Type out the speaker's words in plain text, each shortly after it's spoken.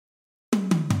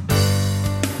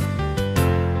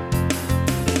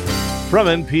From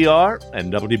NPR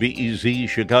and WBEZ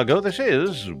Chicago, this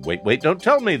is Wait, Don't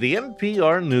Tell Me, the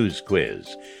NPR News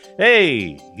Quiz.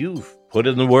 Hey, you've put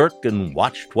in the work and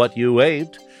watched what you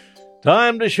ate.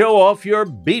 Time to show off your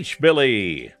Beach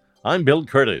Billy. I'm Bill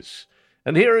Curtis,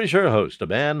 and here is your host, a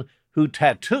man who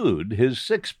tattooed his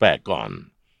six-pack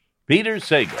on, Peter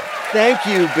Sagal. Thank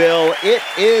you, Bill. It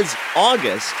is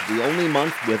August, the only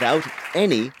month without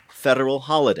any federal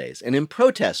holidays. And in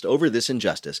protest over this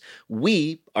injustice,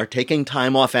 we are taking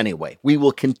time off anyway. We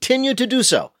will continue to do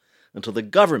so until the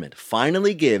government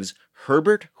finally gives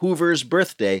Herbert Hoover's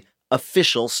birthday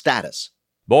official status.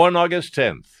 Born August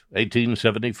 10th,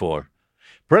 1874,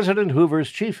 President Hoover's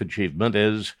chief achievement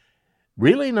is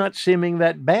really not seeming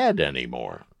that bad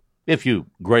anymore, if you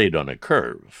grade on a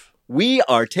curve. We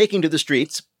are taking to the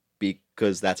streets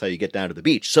because that's how you get down to the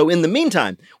beach. So in the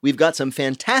meantime, we've got some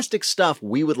fantastic stuff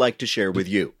we would like to share with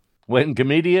you. When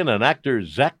comedian and actor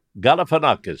Zach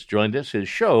Galifianakis joined us, his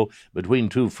show, Between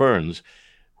Two Ferns,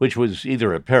 which was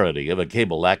either a parody of a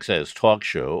cable access talk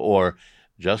show or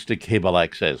just a cable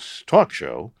access talk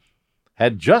show,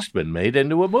 had just been made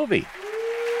into a movie.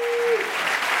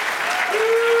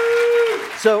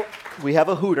 So we have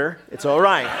a hooter. It's all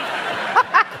right.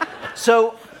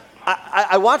 So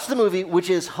I watched the movie, which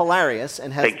is hilarious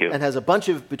and has a bunch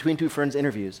of Between Two Ferns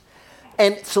interviews.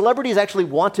 And celebrities actually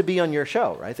want to be on your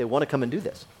show, right? They want to come and do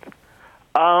this.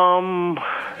 I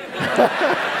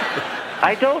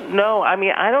don't know. I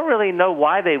mean, I don't really know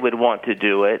why they would want to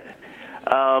do it.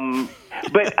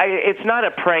 But it's not a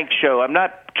prank show. I'm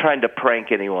not trying to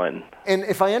prank anyone. And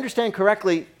if I understand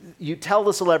correctly, you tell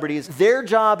the celebrities their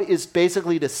job is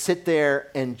basically to sit there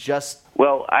and just...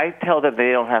 Well, I tell them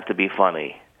they don't have to be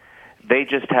funny. They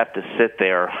just have to sit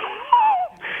there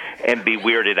and be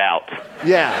weirded out.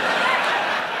 Yeah.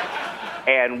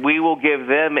 And we will give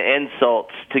them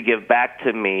insults to give back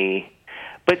to me.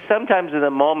 But sometimes in the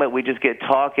moment we just get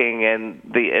talking and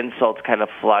the insults kind of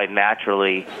fly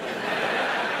naturally.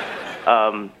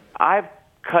 I've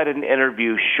cut an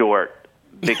interview short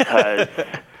because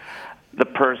the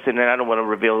person, and I don't want to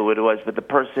reveal who it was, but the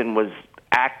person was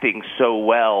acting so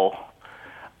well,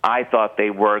 I thought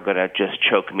they were going to just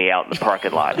choke me out in the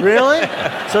parking lot. Really?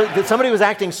 So somebody was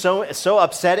acting so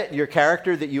upset at your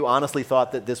character that you honestly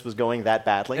thought that this was going that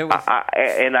badly? And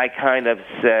I kind of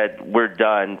said, we're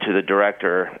done, to the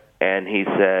director. And he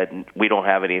said, we don't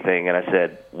have anything. And I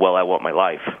said, well, I want my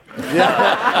life.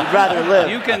 Yeah, you'd rather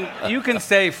live. You can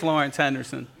say Florence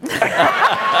Henderson.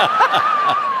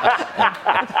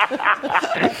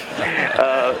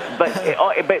 But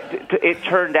it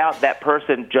turned out that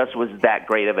person just was that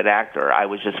great of an actor. I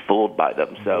was just fooled by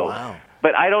them. So, wow.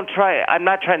 But I'm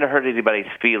not trying to hurt anybody's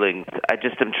feelings. I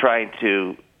just am trying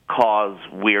to cause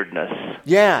weirdness.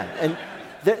 Yeah,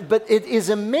 but it is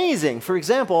amazing. For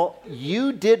example,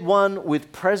 you did one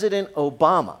with President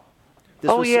Obama.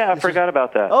 I forgot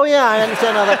about that. Oh, yeah, I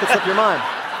understand how that could slip your mind.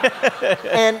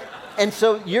 And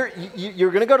so you're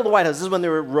going to go to the White House. This is when they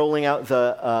were rolling out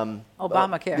the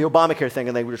Obamacare. The Obamacare thing,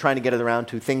 and they were trying to get it around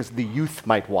to things the youth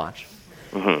might watch.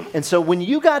 Mm-hmm. And so when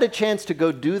you got a chance to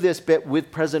go do this bit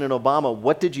with President Obama,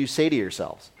 what did you say to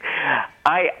yourselves?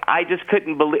 I just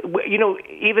couldn't believe.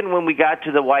 Even when we got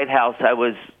to the White House,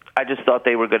 I just thought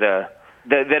they were that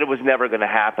it was never going to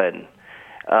happen.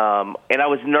 And I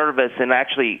was nervous, and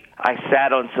actually I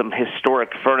sat on some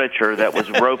historic furniture that was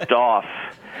roped off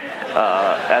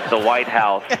at the White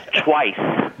House twice.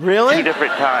 Really? 2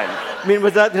 different times. I mean,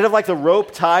 did it have like the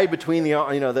rope tied between the Yeah,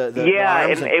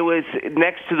 arms? and it was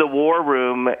next to the war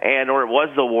room, or it was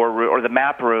the war room, or the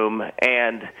map room,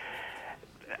 and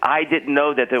I didn't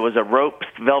know that there was a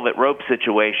velvet rope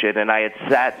situation, and I had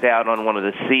sat down on one of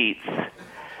the seats,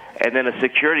 and then a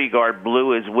security guard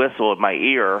blew his whistle in my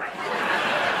ear,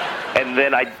 and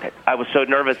then I was so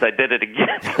nervous I did it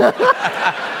again.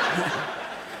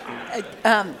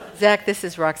 Zach, this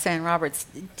is Roxanne Roberts.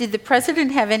 Did the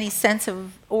president have any sense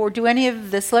of, or do any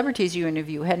of the celebrities you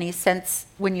interview have any sense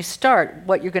when you start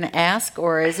what you're going to ask,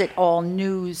 or is it all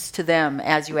news to them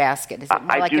as you ask it? Is it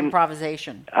more like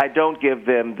improvisation? I don't give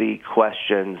them the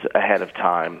questions ahead of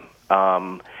time.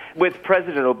 With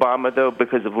President Obama, though,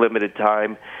 because of limited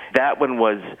time, that one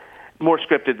was more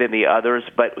scripted than the others,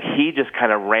 but he just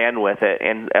kind of ran with it,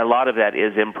 and a lot of that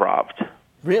is improv.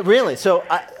 Really? So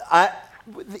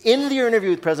in your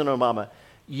interview with President Obama,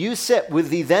 you sit with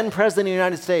the then President of the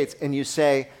United States and you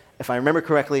say, if I remember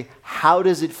correctly, how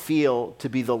does it feel to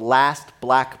be the last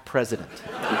black president?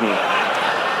 Mm-hmm.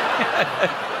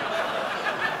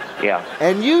 Yeah.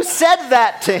 And you said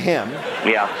that to him.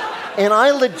 Yeah. And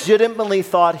I legitimately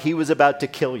thought he was about to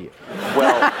kill you.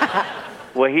 Well,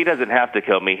 Well, he doesn't have to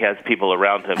kill me. He has people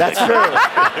around him. That's true.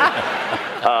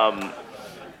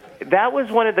 That was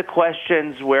one of the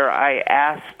questions where I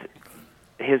asked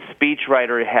his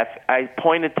speechwriter. I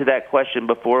pointed to that question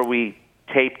before we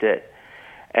taped it,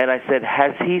 and I said,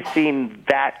 "Has he seen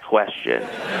that question?"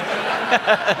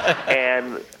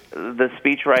 And the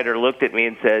speechwriter looked at me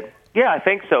and said, "Yeah, I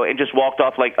think so," and just walked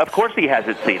off like, "Of course he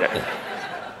hasn't seen it."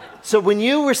 So when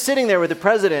you were sitting there with the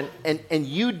president and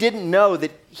you didn't know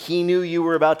that he knew you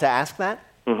were about to ask that,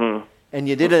 and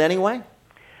you did it anyway?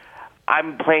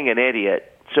 I'm playing an idiot.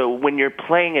 So when you're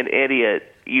playing an idiot,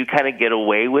 you kind of get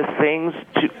away with things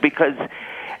because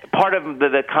part of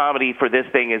the comedy for this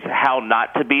thing is how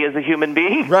not to be as a human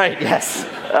being. Right, yes.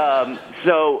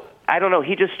 So I don't know.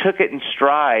 He just took it in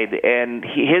stride, and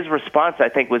his response, I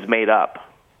think, was made up.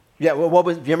 Yeah, well, what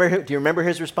was? Do you remember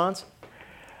his response?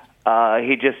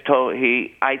 He just told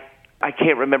I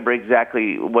can't remember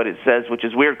exactly what it says, which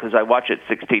is weird because I watch it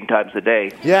 16 times a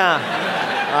day. Yeah,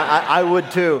 I would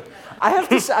too. I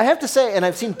have to say, and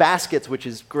I've seen Baskets, which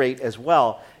is great as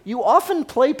well. You often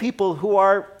play people who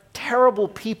are terrible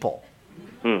people.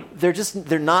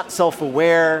 They're not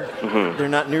self-aware. They're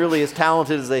not nearly as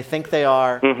talented as they think they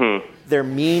are. They're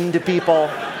mean to people.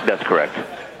 That's correct.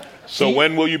 So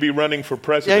when will you be running for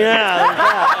president?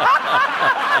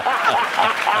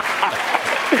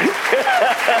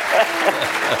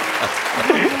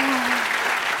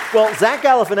 Well, Zach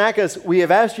Galifianakis, we have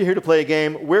asked you here to play a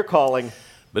game we're calling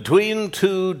Between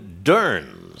Two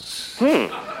Derns.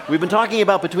 We've been talking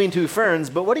about Between Two Ferns,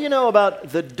 but what do you know about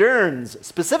the Derns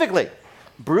specifically?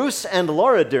 Bruce and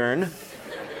Laura Dern,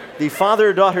 the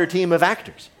father-daughter team of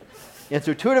actors.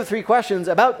 Answer 2 out of 3 questions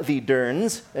about the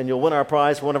Derns, and you'll win our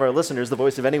prize for one of our listeners, the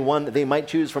voice of anyone they might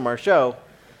choose from our show.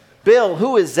 Bill,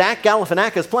 who is Zach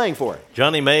Galifianakis playing for?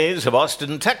 Johnny Mays of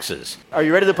Austin, Texas. Are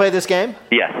you ready to play this game?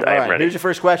 Yes, I am ready. Here's your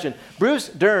first question. Bruce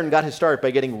Dern got his start by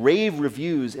getting rave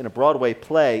reviews in a Broadway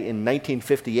play in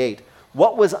 1958.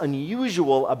 What was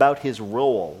unusual about his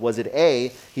role? Was it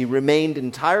A, he remained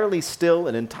entirely still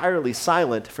and entirely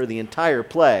silent for the entire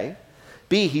play?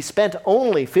 B, he spent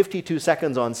only 52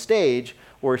 seconds on stage?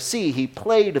 Or C, he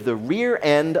played the rear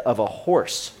end of a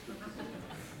horse?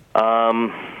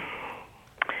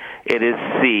 It is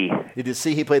C. It is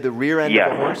C, he played the rear end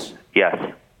of a horse?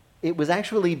 Yes. It was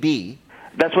actually B.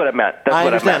 That's what I meant. I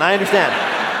understand.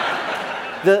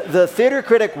 The theater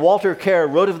critic Walter Kerr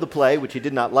wrote of the play, which he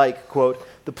did not like, quote,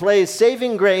 "The play's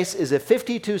saving grace is a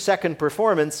 52-second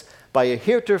performance by a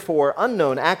heretofore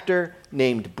unknown actor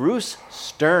named Bruce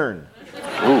Stern."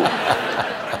 Ooh.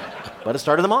 But it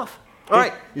started them off. All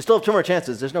right, you still have 2 more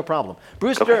chances. There's no problem.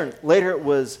 Bruce Stern later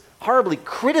was horribly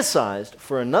criticized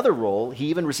for another role. He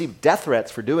even received death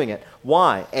threats for doing it.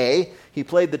 Why? A, he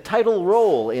played the title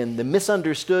role in The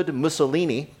Misunderstood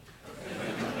Mussolini.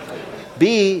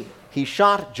 B, he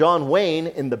shot John Wayne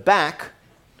in the back.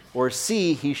 Or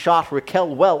C, he shot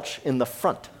Raquel Welch in the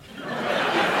front.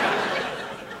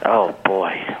 Oh,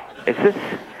 boy. Is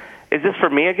this for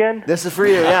me again? This is for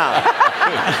you, yeah.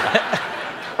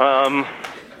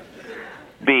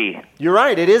 B. You're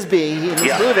right, it is B.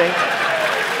 He's moving.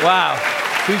 Wow.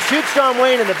 He shoots John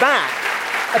Wayne in the back.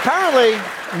 Apparently,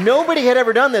 nobody had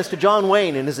ever done this to John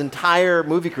Wayne in his entire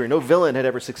movie career. No villain had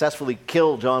ever successfully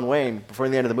killed John Wayne before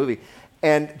the end of the movie.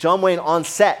 And John Wayne on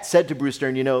set said to Bruce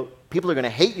Dern, people are going to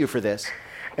hate you for this.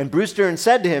 And Bruce Dern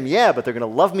said to him, yeah, but they're going to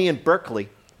love me in Berkeley.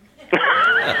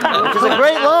 Which is a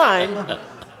great line.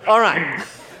 All right.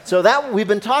 So we've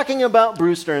been talking about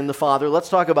Bruce Dern, the father. Let's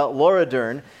talk about Laura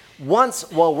Dern. Once,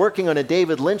 while working on a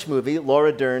David Lynch movie,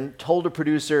 Laura Dern told a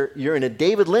producer, "You're in a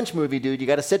David Lynch movie, dude. You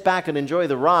got to sit back and enjoy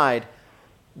the ride."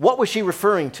 What was she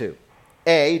referring to?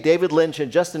 A, David Lynch had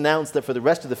just announced that for the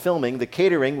rest of the filming, the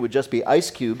catering would just be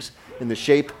ice cubes in the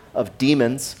shape of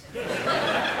demons.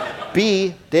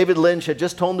 B, David Lynch had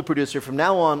just told the producer, from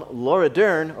now on, Laura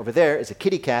Dern, over there, is a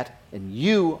kitty cat, and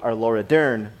you are Laura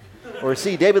Dern. Or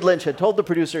C, David Lynch had told the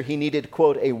producer he needed,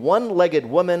 quote, a one-legged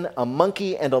woman, a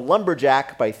monkey, and a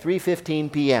lumberjack by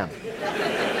 3:15 p.m.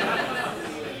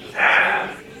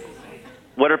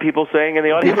 What are people saying in the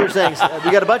audience? People are saying,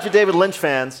 we got a bunch of David Lynch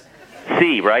fans.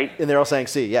 C, right? And they're all saying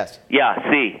C, yes. Yeah,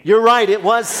 C. You're right, it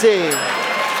was C.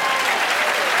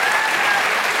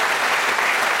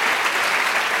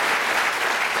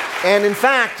 And in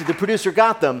fact, the producer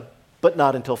got them, but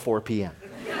not until 4 p.m.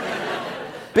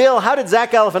 Bill, how did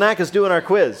Zach Galifianakis do in our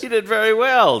quiz? You did very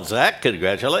well, Zach.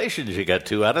 Congratulations. You got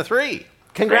 2 out of 3.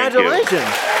 Congratulations.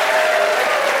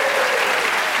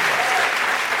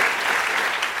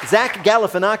 Zach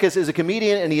Galifianakis is a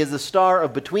comedian, and he is the star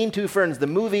of Between Two Ferns, the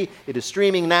movie. It is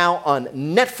streaming now on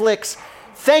Netflix.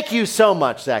 Thank you so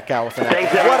much, Zach Galifianakis.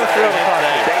 Thanks, what a thrill to talk to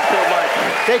you. Thanks so much.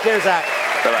 Take care, Zach.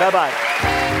 Bye-bye. Bye-bye.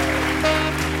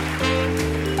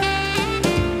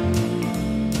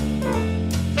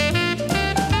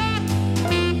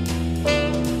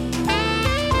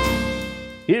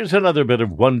 Here's another bit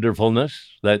of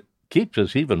wonderfulness that keeps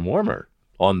us even warmer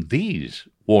on these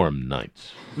warm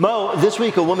nights. Mo, this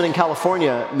week a woman in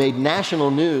California made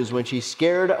national news when she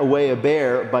scared away a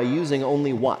bear by using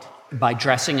only what? By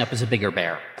dressing up as a bigger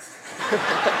bear.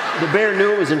 The bear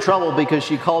knew it was in trouble because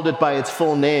she called it by its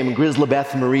full name,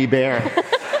 Grizzlybeth Marie Bear.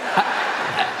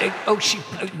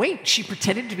 She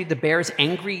pretended to be the bear's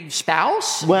angry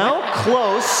spouse? Well,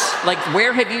 close. Like,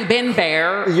 where have you been,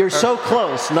 bear? You're so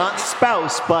close. Not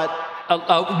spouse, but...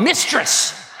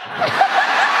 mistress.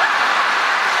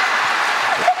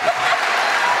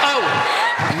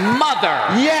 Mother.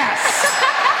 Yes!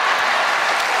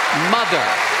 Mother.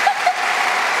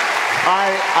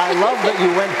 I love that you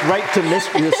went right to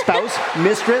your spouse,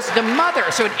 mistress. The mother,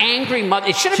 so an angry mother.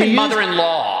 It should have been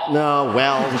mother-in-law. No,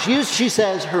 well, she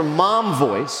says her mom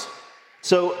voice.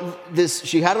 So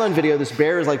she had it on video. This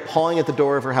bear is like pawing at the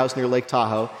door of her house near Lake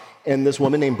Tahoe. And this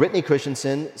woman named Brittany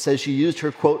Christensen says she used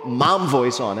her, quote, mom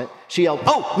voice on it. She yelled,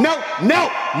 "Oh, no,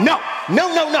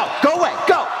 go away,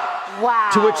 go." Wow.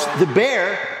 To which the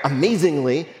bear,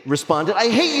 amazingly, responded, "I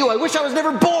hate you, I wish I was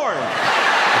never born."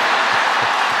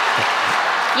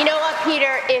 You know what,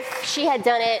 Peter? If she had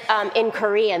done it in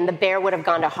Korean, the bear would have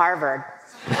gone to Harvard.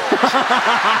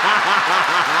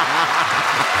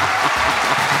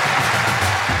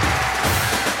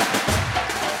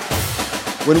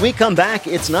 When we come back,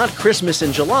 it's not Christmas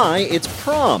in July, it's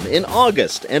prom in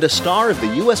August. And a star of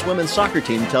the U.S. women's soccer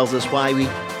team tells us why we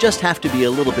just have to be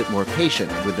a little bit more patient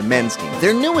with the men's team.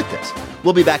 They're new at this.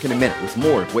 We'll be back in a minute with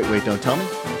more of Wait, Wait, Don't Tell Me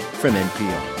from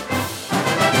NPR.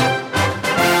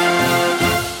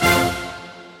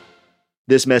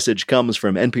 This message comes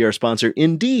from NPR sponsor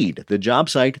Indeed, the job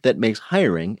site that makes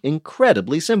hiring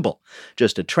incredibly simple.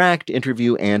 Just attract,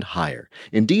 interview, and hire.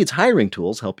 Indeed's hiring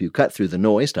tools help you cut through the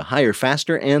noise to hire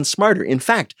faster and smarter. In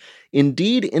fact,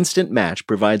 Indeed Instant Match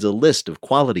provides a list of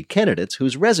quality candidates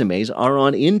whose resumes are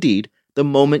on Indeed the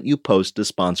moment you post a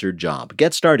sponsored job.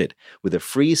 Get started with a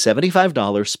free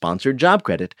 $75 sponsored job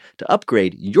credit to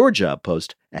upgrade your job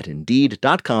post at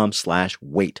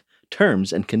Indeed.com/wait.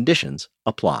 Terms and conditions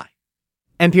apply.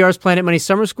 NPR's Planet Money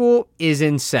Summer School is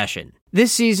in session.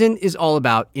 This season is all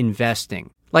about investing.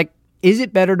 Like, is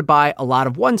it better to buy a lot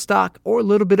of one stock or a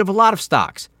little bit of a lot of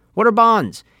stocks? What are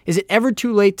bonds? Is it ever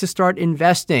too late to start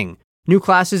investing? New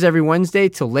classes every Wednesday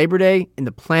till Labor Day in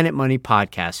the Planet Money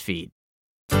podcast feed.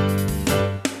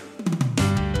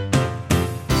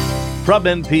 From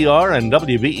NPR and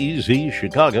WBEZ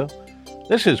Chicago,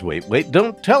 this is Wait, Wait,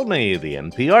 Don't Tell Me, the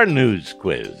NPR News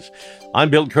Quiz.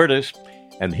 I'm Bill Curtis.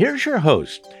 And here's your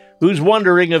host, who's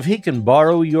wondering if he can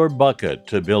borrow your bucket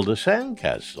to build a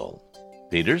sandcastle,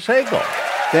 Peter Sagal.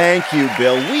 Thank you,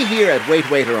 Bill. We here at Wait,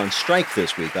 Wait are on strike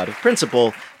this week out of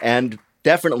principle and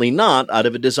definitely not out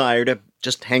of a desire to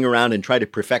just hang around and try to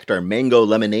perfect our mango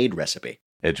lemonade recipe.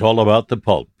 It's all about the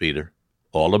pulp, Peter.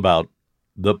 All about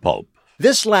the pulp.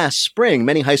 This last spring,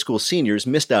 many high school seniors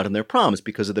missed out on their proms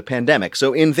because of the pandemic.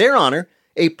 So in their honor,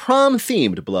 a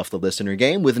prom-themed Bluff the Listener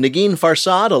game with Negin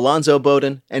Farsad, Alonzo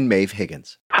Bowden, and Maeve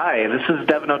Higgins. Hi, this is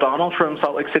Devin O'Donnell from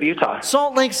Salt Lake City, Utah.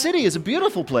 Salt Lake City is a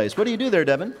beautiful place. What do you do there,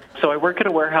 Devin? So I work at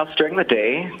a warehouse during the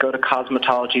day, go to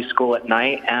cosmetology school at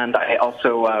night, and I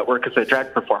also work as a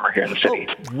drag performer here in the city.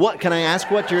 Oh, what can I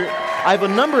ask what your... I have a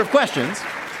number of questions.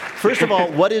 First of all,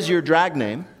 what is your drag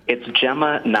name? It's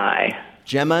Gemma Nye.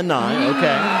 Gemma Nye,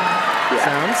 okay.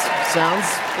 Yeah. Sounds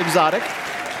exotic.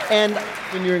 And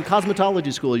when you're in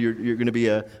cosmetology school, you're going to be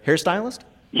a hairstylist?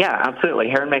 Yeah, absolutely.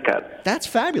 Hair and makeup. That's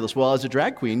fabulous. Well, as a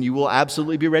drag queen, you will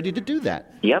absolutely be ready to do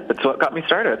that. Yep, it's what got me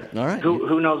started. All right.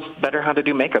 Who knows better how to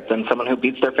do makeup than someone who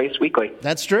beats their face weekly?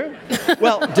 That's true.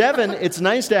 Well, Devin, it's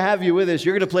nice to have you with us.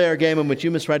 You're going to play our game in which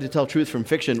you must try to tell truth from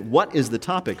fiction. What is the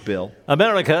topic, Bill?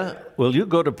 America, will you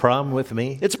go to prom with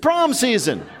me? It's prom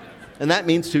season. And that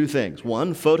means two things.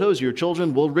 One, photos your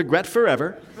children will regret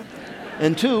forever.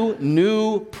 And two,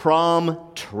 new prom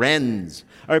trends.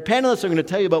 Our panelists are going to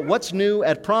tell you about what's new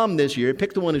at prom this year.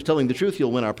 Pick the one who's telling the truth.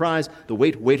 You'll win our prize, the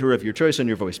waiter of your choice on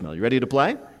your voicemail. You ready to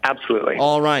play? Absolutely.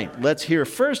 All right. Let's hear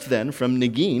first then from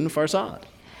Negin Farsad.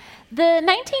 The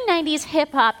 1990s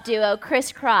hip-hop duo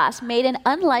Criss Cross made an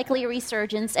unlikely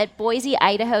resurgence at Boise,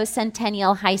 Idaho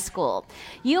Centennial High School.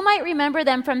 You might remember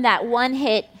them from that one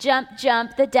hit, Jump,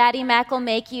 Jump, the Daddy Mac will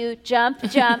make you jump,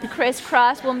 jump, Criss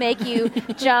Cross will make you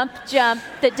jump, jump,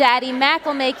 the Daddy Mac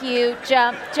will make you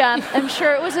jump, jump. I'm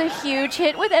sure it was a huge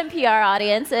hit with NPR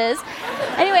audiences.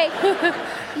 Anyway,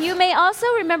 You may also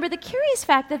remember the curious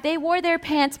fact that they wore their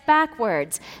pants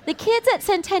backwards. The kids at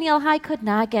Centennial High could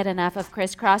not get enough of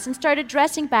crisscross and started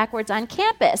dressing backwards on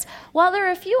campus. While there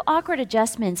were a few awkward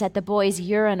adjustments at the boys'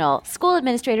 urinal, school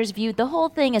administrators viewed the whole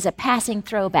thing as a passing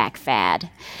throwback fad.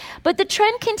 But the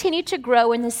trend continued to grow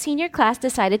when the senior class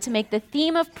decided to make the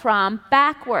theme of prom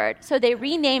backward. So they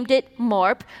renamed it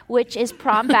MORP, which is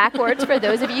prom backwards for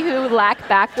those of you who lack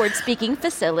backward speaking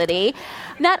facility.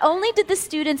 Not only did the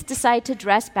students decide to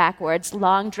dress backwards,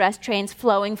 long dress trains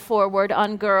flowing forward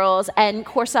on girls and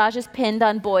corsages pinned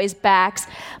on boys' backs,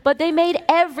 but they made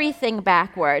everything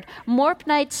backward. MORP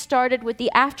night started with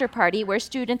the after party where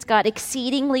students got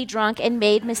exceedingly drunk and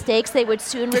made mistakes they would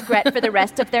soon regret for the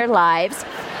rest of their lives.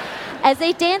 As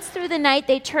they danced through the night,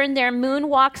 they turned their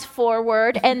moonwalks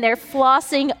forward and their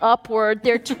flossing upward.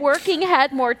 Their twerking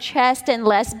had more chest and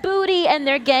less booty, and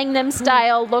their Gangnam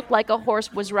Style looked like a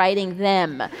horse was riding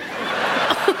them.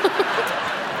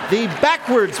 The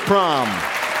backwards prom,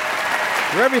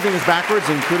 where everything is backwards,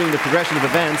 including the progression of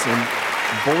events. In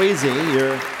Boise,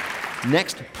 your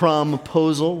next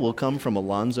promposal will come from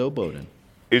Alonzo Bowden.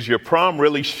 Is your prom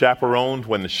really chaperoned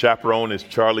when the chaperone is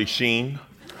Charlie Sheen?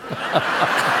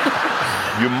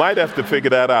 You might have to figure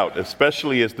that out,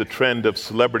 especially as the trend of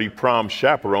celebrity prom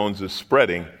chaperones is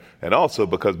spreading, and also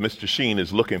because Mr. Sheen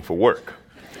is looking for work.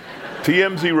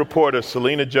 TMZ reporter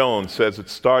Selena Jones says it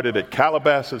started at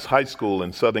Calabasas High School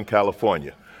in Southern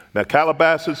California. Now,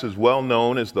 Calabasas is well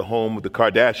known as the home of the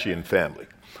Kardashian family.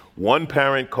 One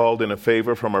parent called in a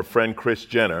favor from her friend Kris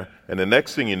Jenner, and the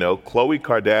next thing you know, Khloe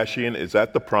Kardashian is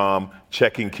at the prom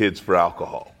checking kids for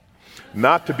alcohol.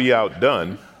 Not to be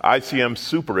outdone, ICM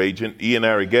super agent Ian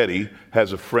Arrighetti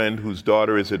has a friend whose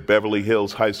daughter is at Beverly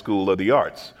Hills High School of the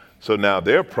Arts. So now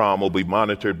their prom will be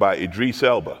monitored by Idris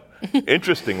Elba.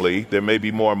 Interestingly, there may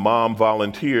be more mom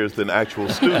volunteers than actual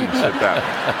students at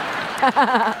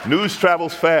that one. News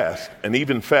travels fast, and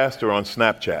even faster on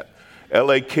Snapchat.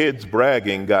 LA kids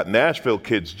bragging got Nashville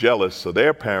kids jealous, so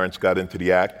their parents got into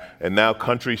the act, and now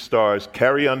country stars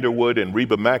Carrie Underwood and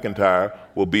Reba McEntire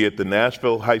will be at the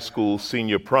Nashville High School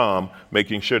senior prom,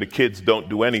 making sure the kids don't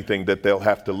do anything that they'll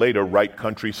have to later write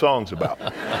country songs about.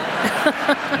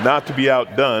 Not to be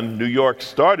outdone, New York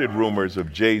started rumors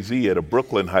of Jay-Z at a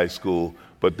Brooklyn high school,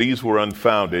 but these were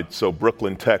unfounded, so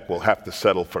Brooklyn Tech will have to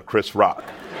settle for Chris Rock.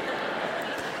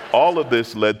 All of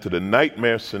this led to the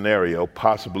nightmare scenario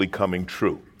possibly coming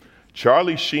true.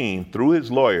 Charlie Sheen, through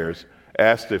his lawyers,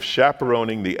 asked if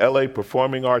chaperoning the LA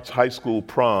Performing Arts High School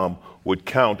prom would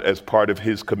count as part of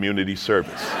his community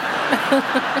service.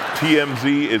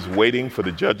 TMZ is waiting for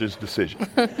the judge's decision.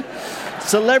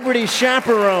 Celebrity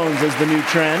chaperones is the new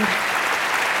trend.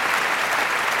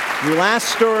 Your last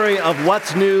story of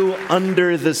what's new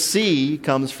under the sea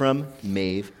comes from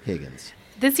Maeve Higgins.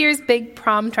 This year's big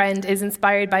prom trend is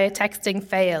inspired by a texting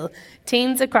fail.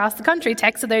 Teens across the country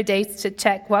texted their dates to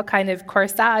check what kind of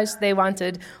corsage they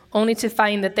wanted, only to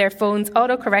find that their phones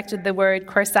auto-corrected the word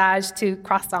corsage to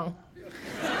croissant.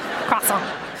 Croissant.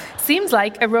 Seems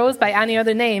like a rose by any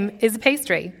other name is a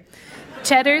pastry.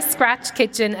 Cheddar's Scratch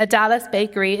Kitchen, a Dallas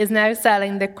bakery, is now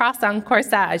selling the croissant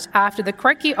corsage after the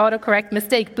quirky autocorrect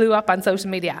mistake blew up on social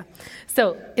media.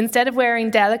 So, instead of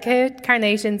wearing delicate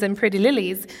carnations and pretty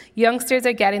lilies, youngsters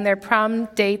are getting their prom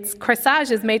dates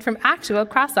corsages made from actual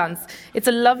croissants. It's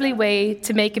a lovely way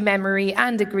to make a memory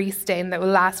and a grease stain that will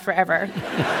last forever.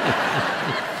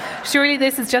 Surely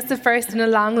this is just the first in a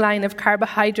long line of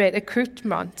carbohydrate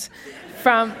accoutrement.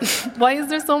 From, why is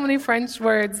there so many French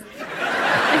words?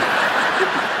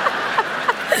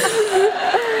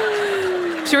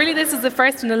 Surely this is the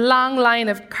first in a long line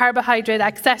of carbohydrate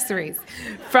accessories,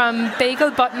 from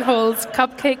bagel buttonholes,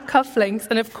 cupcake cufflinks,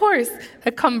 and of course,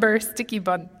 a Cumber sticky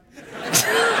bun.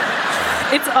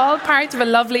 It's all part of a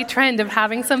lovely trend of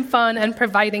having some fun and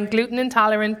providing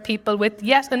gluten-intolerant people with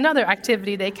yet another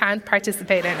activity they can't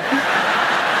participate in.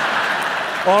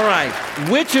 All right,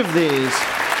 which of these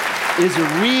is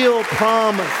a real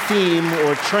prom theme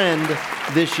or trend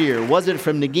this year? Was it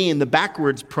from Negin, the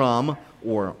backwards prom,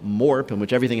 or MORP, in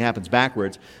which everything happens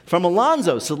backwards? From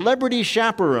Alonzo, celebrity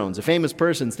chaperones, a famous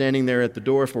person standing there at the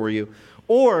door for you.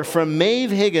 Or from Maeve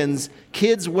Higgins,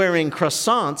 kids wearing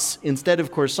croissants instead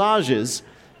of corsages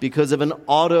because of an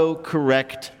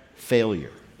autocorrect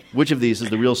failure. Which of these is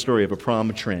the real story of a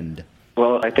prom trend?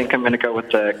 Well, I think I'm going to go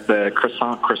with the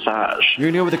croissant corsage.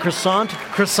 You're going to go with the croissant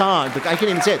corsage. I can't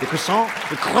even say it. The croissant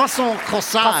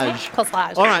corsage.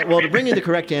 Corsage. All right, well, to bring you the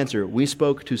correct answer, we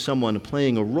spoke to someone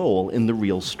playing a role in the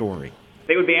real story.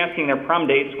 They would be asking their prom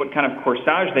dates what kind of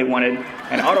corsage they wanted,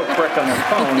 and autocorrect on their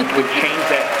phone would change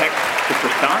that text to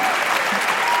croissant.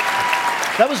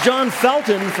 That was John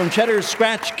Felton from Cheddar's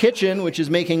Scratch Kitchen, which is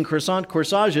making croissant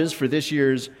corsages for this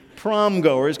year's prom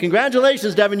goers.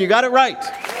 Congratulations, Devin. You got it right.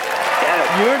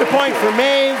 You earned a point for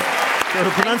Maeve for her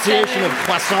pronunciation of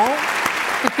croissant.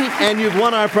 And you've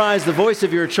won our prize, the voice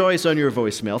of your choice, on your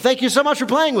voicemail. Thank you so much for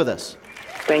playing with us.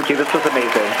 Thank you. This was amazing.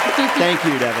 Thank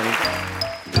you, Devin.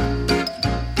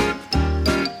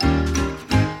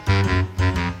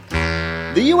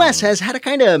 The U.S. has had a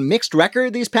kind of mixed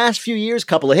record these past few years.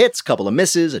 Couple of hits, couple of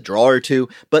misses, a draw or two.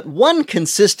 But one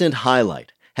consistent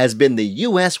highlight has been the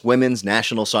U.S. women's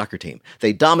national soccer team.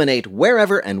 They dominate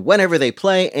wherever and whenever they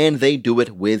play, and they do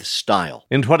it with style.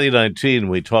 In 2019,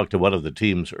 we talked to one of the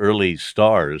team's early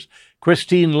stars,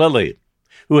 Christine Lilly,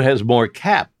 who has more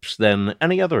caps than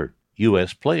any other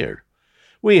U.S. player.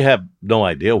 We have no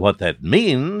idea what that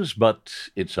means,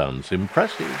 but it sounds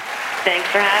impressive. Thanks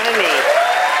for having me.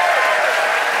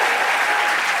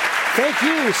 Thank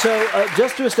you. So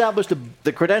just to establish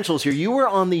the credentials here, you were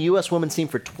on the U.S. women's team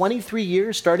for 23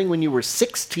 years, starting when you were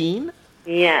 16?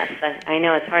 Yes, I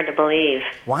know it's hard to believe.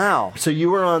 Wow. So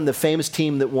you were on the famous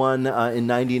team that won in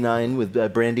 '99 with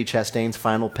Brandi Chastain's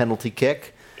final penalty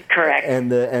kick? Correct.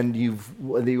 And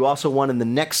you also won in the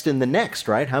next,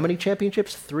 right? How many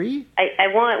championships? 3? I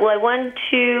won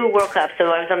 2 World Cups. So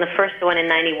I was on the first one in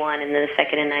 '91 and then the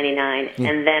second in '99,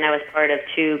 and then I was part of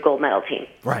 2 gold medal teams.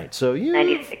 Right. So you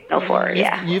 96, 04,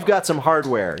 yeah. You've got some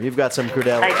hardware. You've got some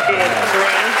credentials. I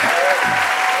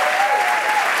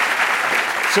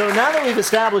do. So now that we've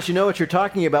established you know what you're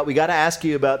talking about, we got to ask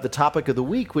you about the topic of the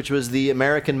week, which was the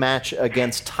American match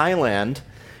against Thailand.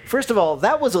 First of all,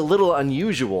 that was a little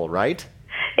unusual, right?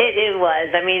 It was.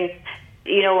 I mean,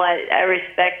 you know what? I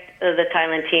respect the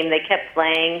Thailand team. They kept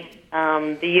playing.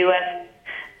 The U.S.,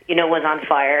 was on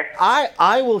fire.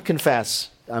 I will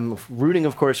confess, I'm rooting,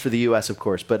 of course, for the U.S., of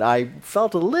course, but I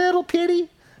felt a little pity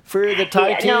for the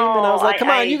Thai team, and I was like, come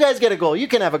on, you guys get a goal. You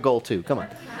can have a goal, too. Come on.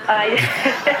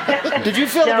 Did you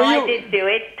feel? No, I did too.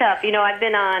 It's tough. I've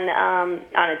been on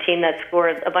a team that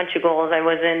scored a bunch of goals. I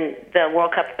was in the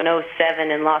World Cup in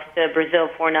 2007 and lost to Brazil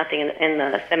 4-0 in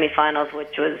the semifinals,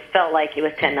 which felt like it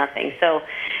was 10-0. So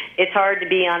it's hard to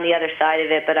be on the other side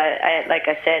of it. But I like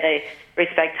I said, I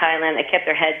respect Thailand. They kept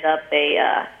their heads up.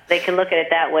 They can look at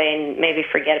it that way and maybe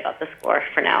forget about the score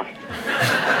for now.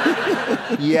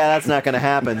 Yeah, that's not going to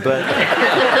happen. But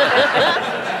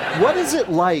what is it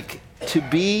like to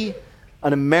be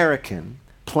an American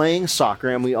playing soccer?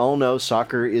 And we all know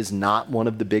soccer is not one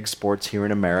of the big sports here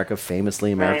in America.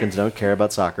 Famously, Americans don't care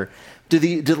about soccer. Do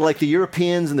the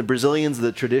Europeans and the Brazilians,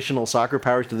 the traditional soccer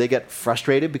powers, do they get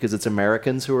frustrated because it's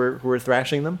Americans who are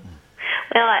thrashing them?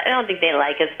 Well, I don't think they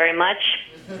like us very much.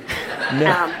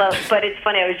 No. But it's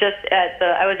funny. I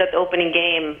was at the opening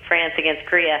game, France against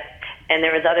Korea, and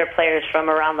there was other players from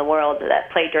around the world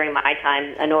that played during my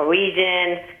time. A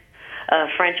Norwegian, a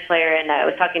French player, and I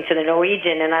was talking to the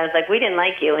Norwegian, and I was like, "We didn't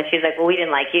like you," and she's like, "Well, we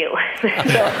didn't like you." So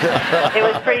it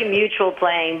was pretty mutual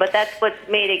playing, but that's what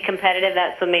made it competitive.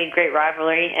 That's what made great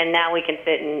rivalry, and now we can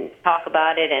sit and talk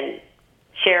about it and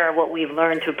share what we've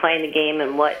learned through playing the game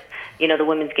and what the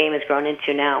women's game has grown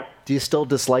into now. Do you still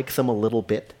dislike them a little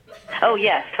bit? Oh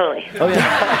yes, totally. Oh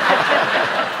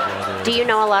yeah. Do you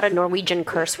know a lot of Norwegian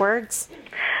curse words?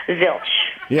 Zilch.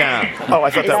 Yeah. Oh, I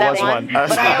thought that was one.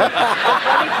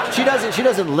 She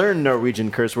doesn't learn Norwegian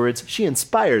curse words. She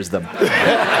inspires them.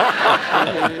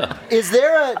 Is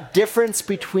there a difference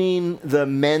between the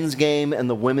men's game and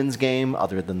the women's game,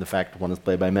 other than the fact one is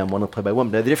played by men, one is played by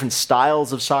women? Are there different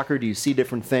styles of soccer? Do you see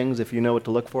different things if you know what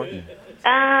to look for? Yeah,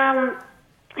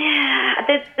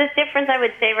 the difference I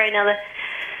would say right now,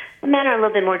 the men are a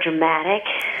little bit more dramatic.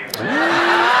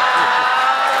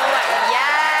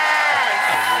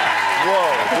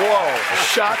 Whoa.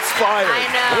 Shots fired. I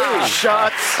know.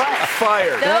 Shots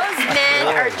fired. Those men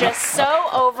are just so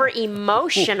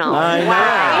over-emotional. I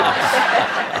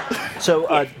know.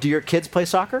 So, do your kids play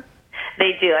soccer?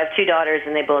 They do. I have 2 daughters,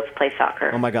 and they both play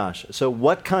soccer. Oh, my gosh. So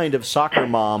what kind of soccer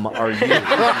mom are you?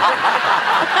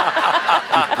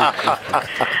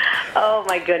 Oh,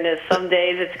 my goodness. Some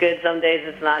days it's good, some days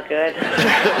it's not good.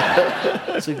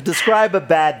 So describe a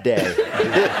bad day.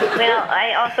 Well,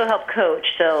 I also help coach,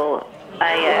 so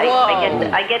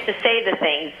I get to say the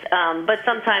things. But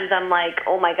sometimes I'm like,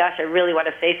 oh, my gosh, I really want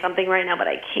to say something right now, but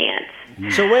I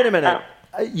can't. So wait a minute.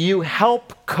 You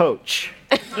help coach.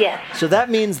 Yes. So that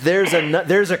means there's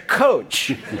a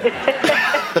coach,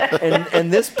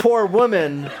 and this poor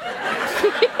woman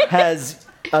has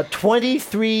a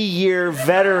 23-year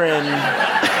veteran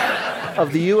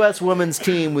of the U.S. women's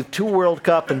team with 2 World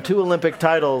Cup and 2 Olympic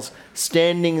titles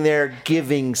standing there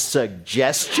giving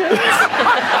suggestions.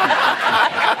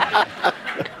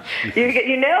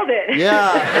 You nailed it.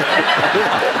 Yeah.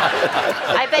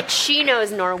 I bet she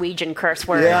knows Norwegian curse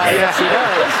words. Yeah, she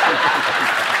does.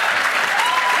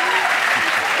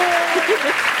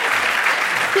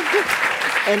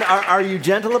 And are you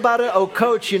gentle about it? Oh,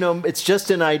 Coach, it's just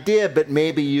an idea, but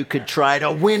maybe you could try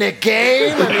to win a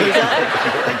game?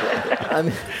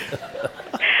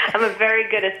 I'm a very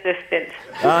good assistant.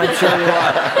 I'm sure you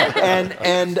are.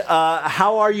 And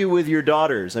how are you with your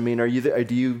daughters? I mean, do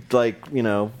you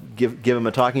give them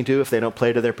a talking to if they don't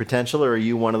play to their potential, or are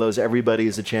you one of those everybody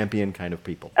is a champion kind of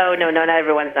people? Oh, no, not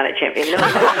everyone's not a champion. No.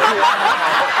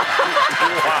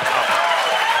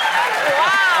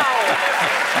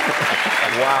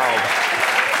 Wow.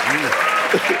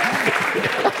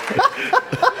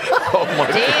 Oh my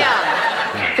Damn.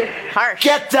 Harsh.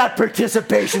 Get that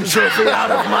participation trophy out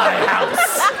of my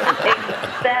house.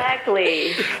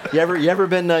 Exactly. You ever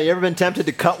been tempted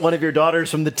to cut one of your daughters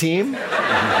from the team?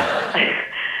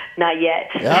 Not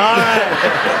yet. All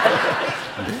right.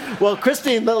 Well,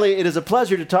 Christine Lilly, it is a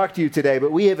pleasure to talk to you today,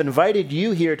 but we have invited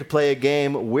you here to play a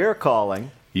game we're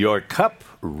calling Your Cup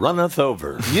Runneth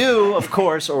Over. You, of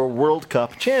course, are a World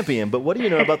Cup champion, but what do you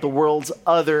know about the world's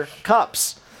other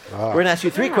cups? We're going to ask you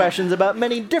 3 questions about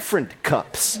many different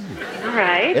cups. All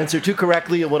right. Answer 2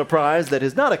 correctly, you'll win a prize that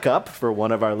is not a cup for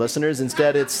one of our listeners.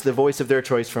 Instead, it's the voice of their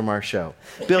choice from our show.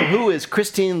 Bill, who is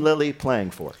Christine Lilly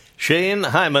playing for? Shane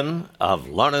Hyman of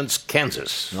Lawrence,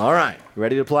 Kansas. All right.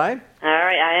 Ready to play? All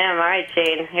right, I am. All right,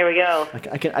 Shane. Here we go.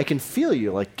 I can feel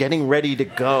you, like, getting ready to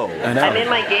go. I know. I'm in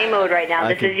my game mode right now.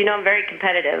 I'm very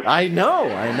competitive. I know.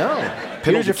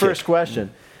 Here's your first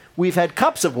question. We've had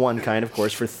cups of one kind, of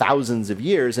course, for thousands of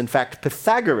years. In fact,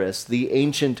 Pythagoras, the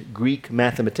ancient Greek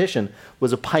mathematician,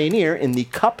 was a pioneer in the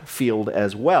cup field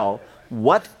as well.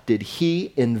 What did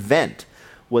he invent?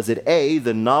 Was it A,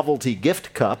 the novelty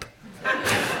gift cup,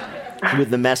 with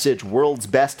the message, world's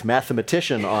best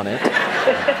mathematician on it?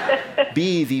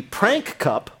 B, the prank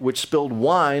cup, which spilled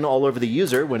wine all over the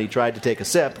user when he tried to take a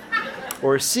sip?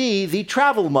 Or C, the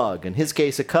travel mug, in his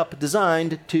case a cup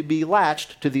designed to be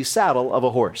latched to the saddle of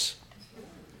a horse?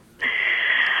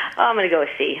 Oh, I'm going to go with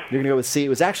C. You're going to go with C. It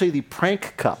was actually the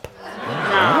prank cup.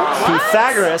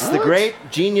 Pythagoras, the great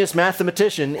genius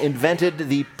mathematician, invented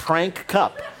the prank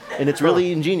cup. And it's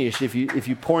really ingenious. If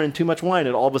you pour in too much wine,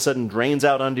 it all of a sudden drains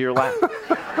out onto your lap.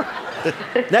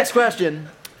 Next question.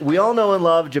 We all know and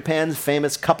love Japan's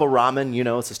famous cup of ramen. You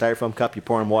know, it's a styrofoam cup. You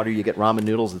pour in water, you get ramen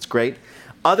noodles. It's great.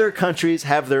 Other countries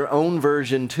have their own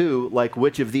version, too, like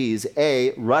which of these?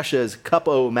 A, Russia's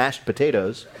cup-o mashed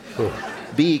potatoes.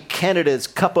 B, Canada's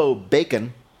cup-o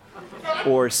bacon.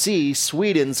 Or C,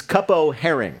 Sweden's cup-o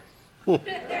herring. Oh,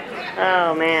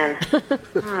 man.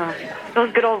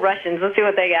 Those good old Russians. Let's see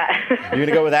what they got. You're going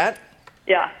to go with that?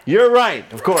 Yeah. You're right,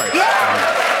 of course.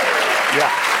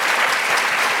 Yeah.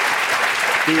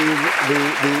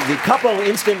 The Cup-o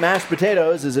instant mashed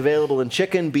potatoes is available in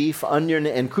chicken, beef, onion,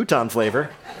 and crouton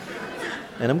flavor.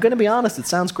 And I'm going to be honest, it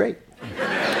sounds great.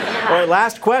 All right,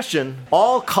 last question.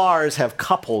 All cars have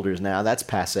cup holders now. That's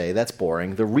passé. That's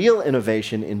boring. The real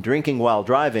innovation in drinking while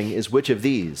driving is which of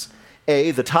these?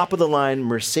 A, the top-of-the-line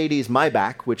Mercedes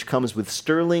Maybach, which comes with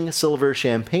sterling silver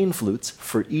champagne flutes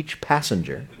for each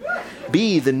passenger.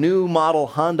 B, the new model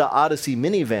Honda Odyssey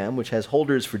minivan, which has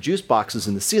holders for juice boxes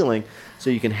in the ceiling,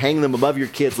 so you can hang them above your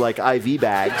kids like IV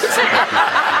bags.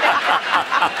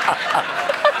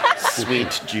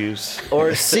 Sweet juice.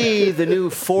 Or C, the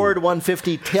new Ford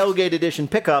 150 Tailgate Edition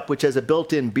pickup, which has a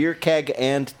built-in beer keg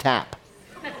and tap.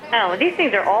 Oh, these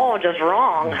things are all just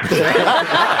wrong.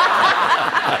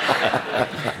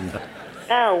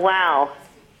 Oh, wow.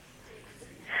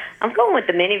 I'm going with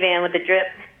the minivan with the drip.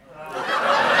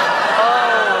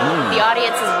 Oh, the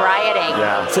audience is rioting.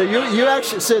 Yeah. So you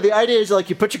actually, so the idea is like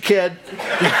you put your kid,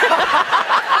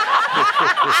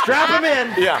 strap him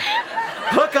in,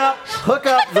 hook up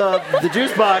the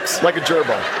juice box like a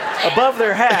gerbil above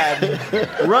their head,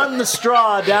 run the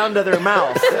straw down to their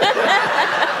mouth.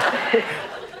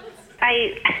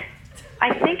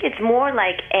 I think it's more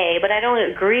like A, but I don't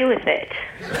agree with it.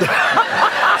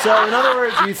 So, in other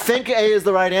words, you think A is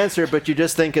the right answer, but you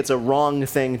just think it's a wrong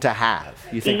thing to have.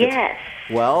 You think yes.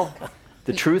 Well,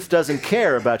 the truth doesn't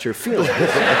care about your feelings.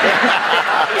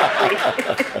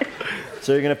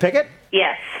 So you're going to pick it?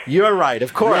 Yes. You're right,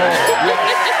 of course. Thank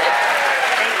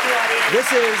you, audience.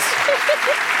 This is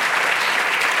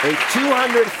a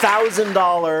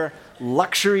 $200,000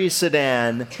 luxury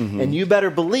sedan, and you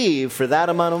better believe for that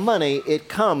amount of money, it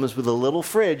comes with a little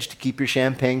fridge to keep your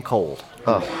champagne cold.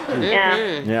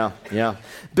 Yeah. Yeah.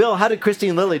 Bill, how did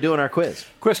Christine Lilly do in our quiz?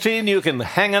 Christine, you can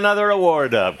hang another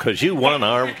award up because you won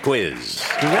our quiz.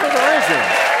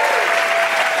 Congratulations.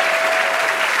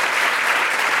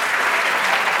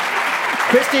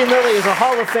 Christine Lilly is a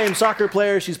Hall of Fame soccer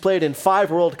player. She's played in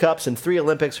 5 World Cups and 3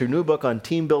 Olympics. Her new book on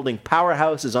team building,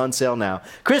 Powerhouse, is on sale now.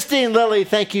 Christine Lilly,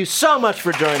 thank you so much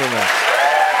for joining us.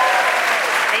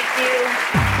 Thank you.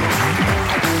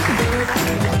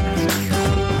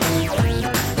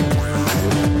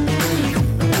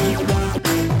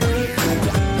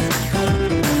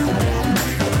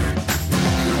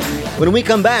 When we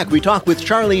come back, we talk with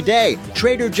Charlie Day.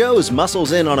 Trader Joe's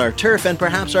muscles in on our turf, and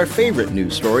perhaps our favorite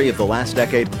news story of the last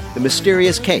decade, the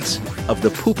mysterious case of the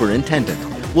pooper intendant.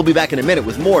 We'll be back in a minute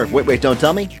with more of Wait, Wait, Don't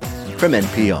Tell Me from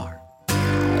NPR.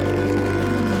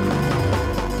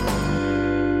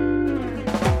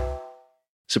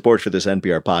 Support for this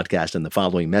NPR podcast and the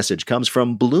following message comes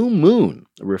from Blue Moon,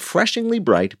 a refreshingly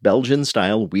bright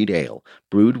Belgian-style wheat ale,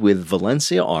 brewed with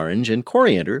Valencia orange and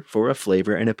coriander for a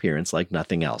flavor and appearance like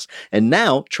nothing else. And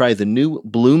now, try the new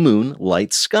Blue Moon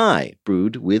Light Sky,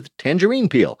 brewed with tangerine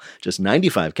peel, just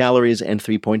 95 calories and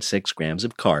 3.6 grams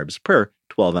of carbs per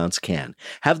 12-ounce can.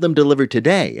 Have them delivered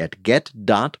today at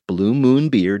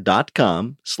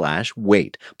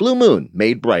get.bluemoonbeer.com/wait. Blue Moon,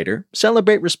 made brighter.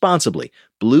 Celebrate responsibly.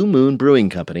 Blue Moon Brewing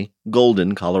Company,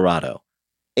 Golden, Colorado.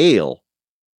 Ale.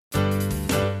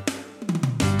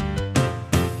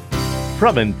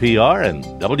 From NPR and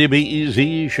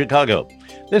WBEZ Chicago,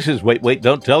 this is Wait, Wait,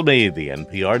 Don't Tell Me, the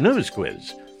NPR News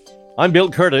Quiz. I'm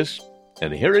Bill Curtis,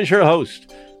 and here is your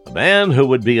host, a man who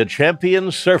would be a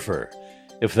champion surfer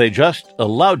if they just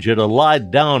allowed you to lie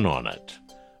down on it.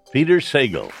 Peter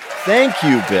Sagal. Thank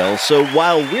you, Bill. So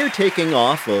while we're taking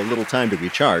off a little time to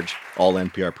recharge, all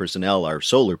NPR personnel are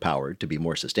solar-powered to be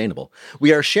more sustainable,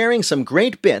 we are sharing some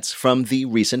great bits from the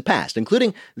recent past,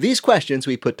 including these questions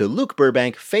we put to Luke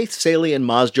Burbank, Faith Saley, and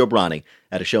Maz Jobrani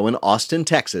at a show in Austin,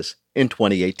 Texas in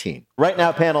 2018. Right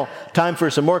now, panel, time for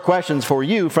some more questions for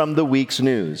you from the week's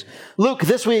news. Luke,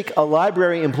 this week, a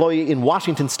library employee in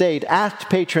Washington State asked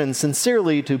patrons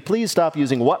sincerely to please stop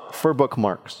using what for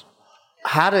bookmarks?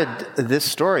 How did this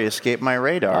story escape my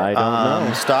radar? I don't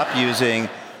know. Stop using...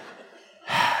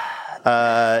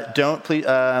 don't please...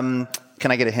 can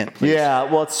I get a hint, please? Yeah,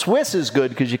 well, Swiss is good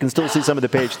because you can still see some of the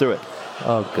page through it.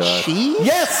 Oh, God. Cheese?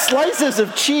 Yes, slices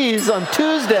of cheese on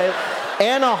Tuesday.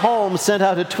 Anna Holmes sent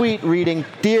out a tweet reading,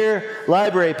 "Dear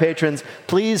library patrons,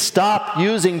 please stop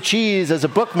using cheese as a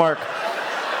bookmark.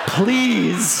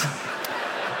 Please."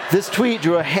 This tweet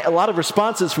drew a lot of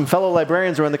responses from fellow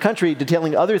librarians around the country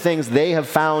detailing other things they have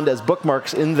found as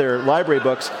bookmarks in their library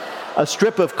books. A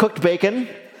strip of cooked bacon,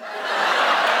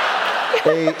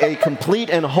 a complete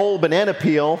and whole banana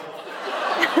peel,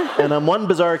 and on one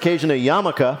bizarre occasion, a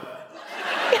yarmulke.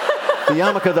 The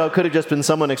yarmulke, though, could have just been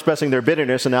someone expressing their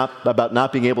bitterness about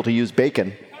not being able to use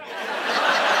bacon.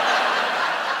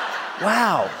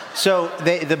 Wow. So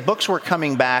the books were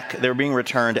coming back, they were being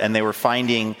returned, and they were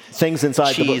finding things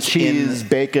inside the book. Cheese,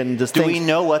 bacon, just Do things. we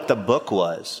know what the book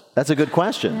was? That's a good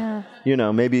question. Yeah. You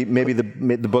know, maybe the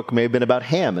book may have been about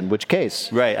ham, in which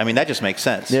case. Right. I mean, that just makes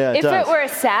sense. Yeah, If it were a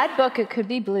sad book, it could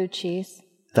be blue cheese.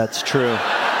 That's true.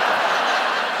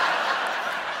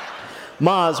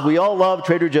 Maz, we all love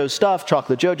Trader Joe's stuff,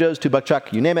 Chocolate JoJo's, $2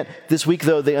 Chuck, you name it. This week,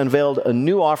 though, they unveiled a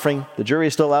new offering. The jury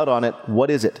is still out on it.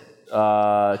 What is it? Can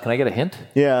I get a hint?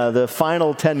 Yeah, the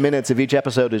final 10 minutes of each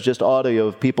episode is just audio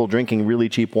of people drinking really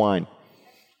cheap wine.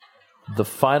 The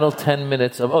final 10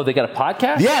 minutes of... Oh, they got a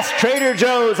podcast? Yes, Trader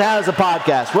Joe's has a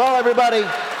podcast. Well, everybody,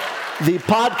 the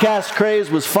podcast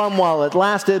craze was fun while it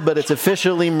lasted, but it's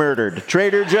officially murdered.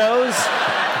 Trader Joe's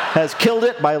has killed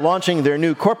it by launching their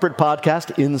new corporate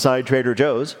podcast, Inside Trader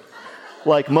Joe's.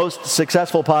 Like most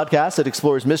successful podcasts, it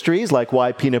explores mysteries like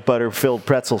why peanut butter-filled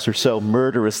pretzels are so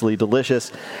murderously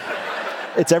delicious.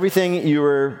 It's everything you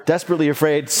were desperately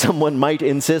afraid someone might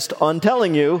insist on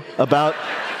telling you about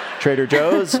Trader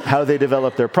Joe's, how they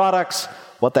develop their products,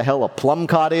 what the hell a plum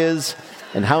cod is,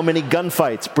 and how many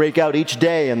gunfights break out each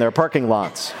day in their parking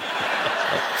lots.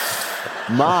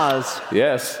 Maz.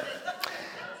 Yes.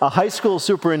 A high school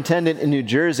superintendent in New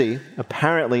Jersey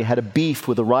apparently had a beef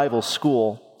with a rival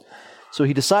school. So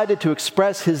he decided to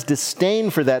express his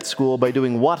disdain for that school by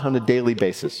doing what on a daily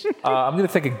basis? I'm going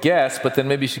to take a guess, but then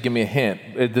maybe you should give me a hint.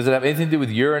 Does it have anything to do with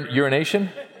urination?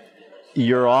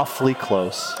 You're awfully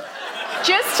close.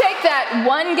 Just take that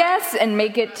one guess and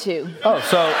make it 2. Oh,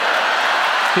 so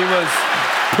he was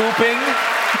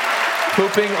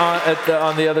pooping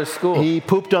on the other school. He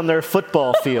pooped on their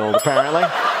football field, apparently.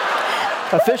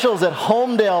 Officials at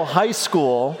Homedale High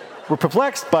School were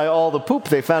perplexed by all the poop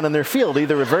they found in their field.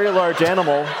 Either a very large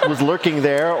animal was lurking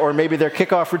there, or maybe their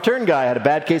kickoff return guy had a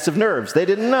bad case of nerves. They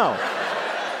didn't know.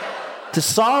 To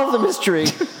solve the mystery,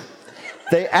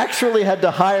 they actually had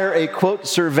to hire a, quote,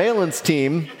 surveillance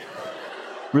team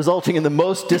resulting in the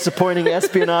most disappointing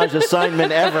espionage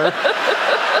assignment ever.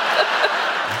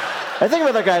 I think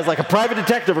about that guy as like a private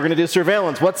detective. We're going to do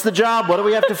surveillance. What's the job? What do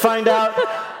we have to find out?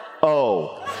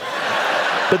 Oh.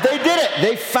 But they did it.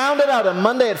 They found it out on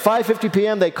Monday at 5:50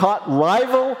 p.m. They caught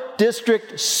rival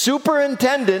district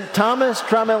superintendent Thomas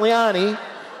Trameliani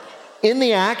in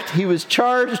the act. He was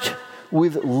charged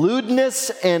with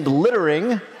lewdness and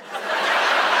littering,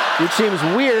 which seems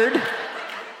weird.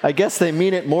 I guess they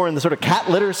mean it more in the sort of cat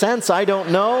litter sense. I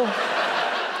don't know.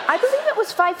 I believe it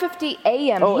was 5:50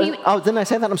 a.m. Didn't I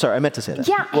say that? I'm sorry. I meant to say that.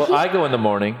 Yeah. Well, I go in the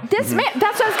morning. This man,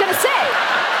 that's what I was going to say.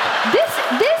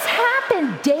 This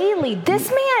happened daily. This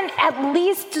man at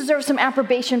least deserves some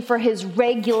approbation for his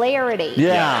regularity.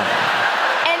 Yeah.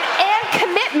 And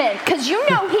commitment, because he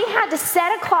had to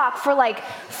set a clock for like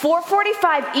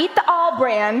 4:45, eat the All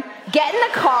Brand, get in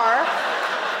the car.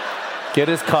 Get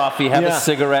his coffee, have a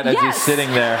cigarette as he's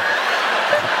sitting there.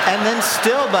 And then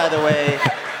still, by the way...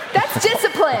 That's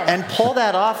discipline. And pull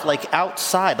that off, like,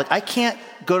 outside. Like, I can't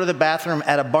go to the bathroom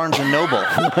at a Barnes & Noble.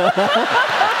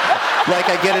 Like,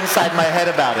 I get inside my head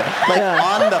about it. Like,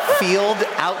 on the field,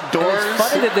 outdoors. It's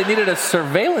funny that they needed a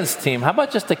surveillance team. How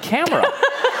about just a camera?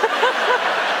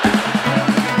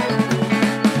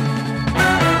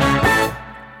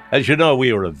 As you know,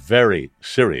 we are a very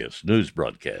serious news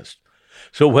broadcast.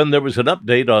 So when there was an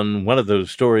update on one of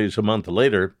those stories a month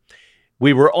later,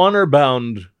 we were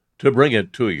honor-bound to bring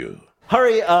it to you.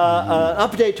 Hari, an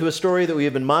update to a story that we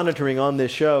have been monitoring on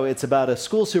this show. It's about a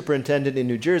school superintendent in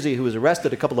New Jersey who was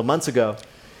arrested a couple of months ago.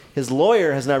 His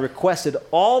lawyer has now requested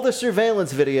all the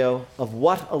surveillance video of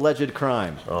what alleged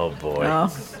crime? Oh, boy.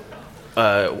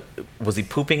 Was he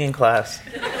pooping in class?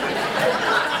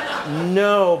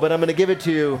 No, but I'm going to give it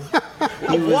to you.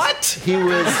 He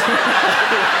was...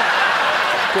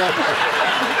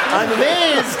 I'm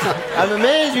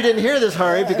amazed you didn't hear this,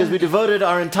 Hari, because we devoted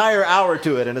our entire hour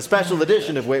to it in a special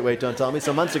edition of Wait, Don't Tell Me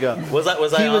some months ago. Was I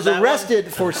He on was that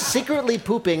arrested for secretly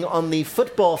pooping on the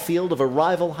football field of a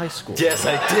rival high school. Yes,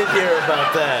 I did hear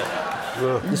about that.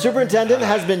 The superintendent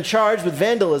has been charged with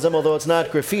vandalism, although it's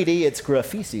not graffiti, it's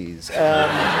graffices.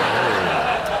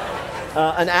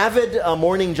 An avid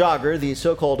morning jogger, the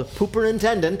so-called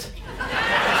pooperintendent,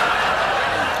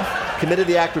 committed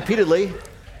the act repeatedly,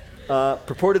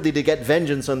 purportedly to get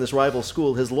vengeance on this rival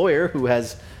school. His lawyer, who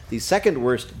has the second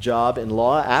worst job in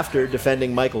law after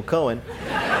defending Michael Cohen,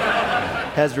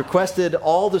 has requested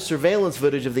all the surveillance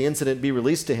footage of the incident be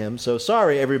released to him. So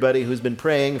sorry, everybody who's been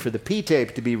praying for the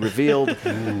P-tape to be revealed.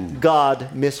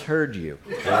 God misheard you.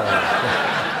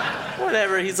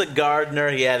 Whatever, he's a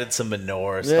gardener. He added some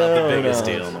manure. It's not the biggest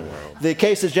deal in the world. The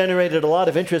case has generated a lot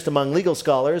of interest among legal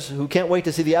scholars who can't wait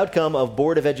to see the outcome of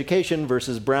Board of Education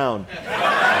versus Brown.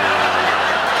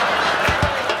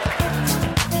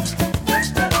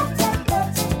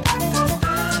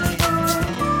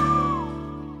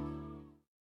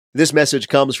 This message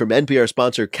comes from NPR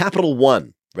sponsor Capital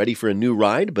One. Ready for a new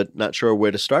ride, but not sure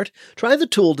where to start? Try the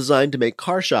tool designed to make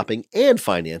car shopping and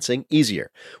financing easier.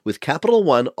 With Capital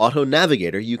One Auto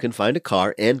Navigator, you can find a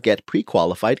car and get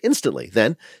pre-qualified instantly.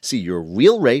 Then, see your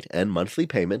real rate and monthly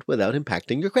payment without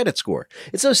impacting your credit score.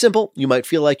 It's so simple, you might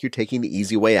feel like you're taking the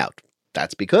easy way out.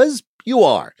 That's because you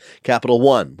are. Capital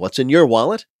One, what's in your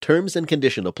wallet? Terms and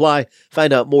conditions apply.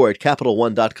 Find out more at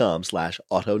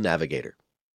CapitalOne.com/Auto Navigator.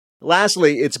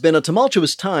 Lastly, it's been a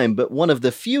tumultuous time, but one of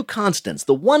the few constants,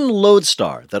 the one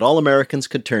lodestar that all Americans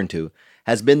could turn to,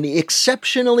 has been the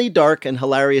exceptionally dark and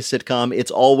hilarious sitcom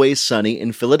It's Always Sunny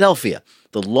in Philadelphia,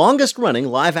 the longest-running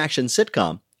live-action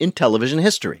sitcom in television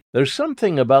history. There's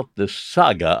something about this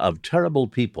saga of terrible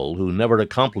people who never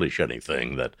accomplish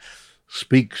anything that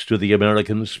speaks to the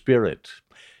American spirit.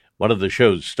 One of the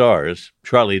show's stars,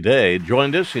 Charlie Day,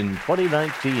 joined us in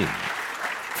 2019.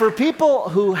 For people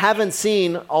who haven't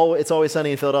seen It's Always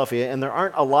Sunny in Philadelphia, and there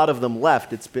aren't a lot of them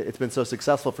left, it's been so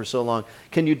successful for so long,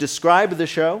 can you describe the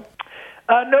show?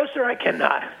 No, sir, I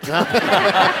cannot.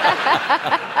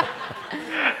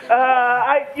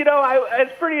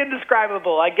 It's pretty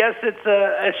indescribable. I guess it's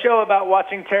a show about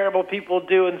watching terrible people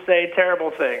do and say terrible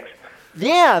things.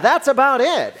 Yeah, that's about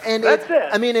it. And that's it.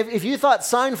 I mean, if you thought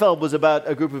Seinfeld was about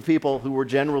a group of people who were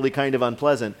generally kind of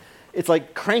unpleasant, it's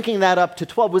like cranking that up to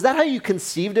 12. Was that how you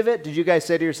conceived of it? Did you guys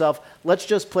say to yourself, let's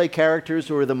just play characters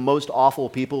who are the most awful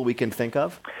people we can think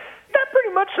of? That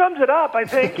pretty much sums it up, I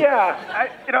think, yeah.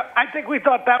 I think we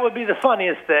thought that would be the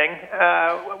funniest thing.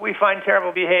 We find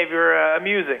terrible behavior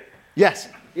amusing. Yes.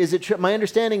 Is it my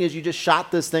understanding is you just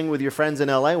shot this thing with your friends in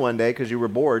L.A. one day because you were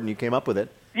bored and you came up with it.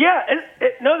 Yeah,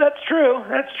 No, that's true.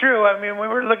 That's true. I mean, we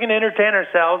were looking to entertain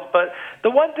ourselves, but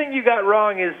the one thing you got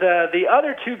wrong is the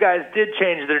other two guys did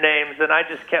change their names, and I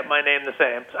just kept my name the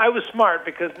same. I was smart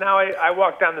because now I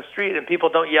walk down the street and people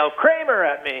don't yell Kramer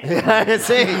at me. I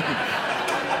see.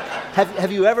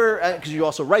 Have you ever, because you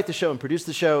also write the show and produce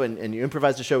the show and you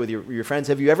improvise the show with your friends,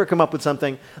 have you ever come up with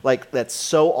something like that's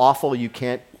so awful you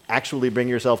can't actually bring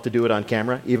yourself to do it on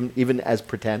camera, even as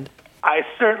pretend? I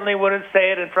certainly wouldn't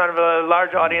say it in front of a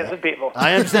large audience of people.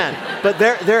 I understand. But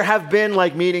there have been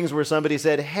like meetings where somebody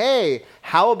said, hey,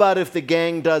 how about if the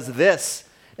gang does this?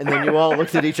 And then you all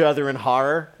looked at each other in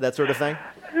horror, that sort of thing?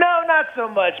 No, not so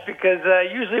much, because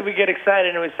usually we get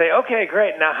excited and we say, okay,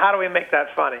 great, now how do we make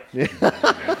that funny?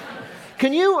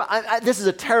 Can you, this is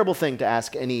a terrible thing to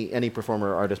ask any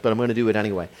performer or artist, but I'm going to do it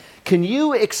anyway. Can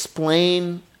you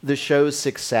explain the show's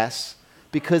success?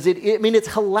 Because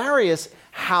it's hilarious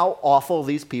how awful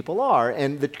these people are.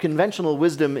 And the conventional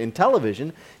wisdom in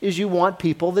television is you want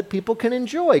people that people can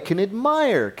enjoy, can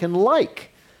admire, can like.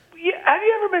 Yeah, have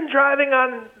you ever been driving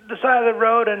on the side of the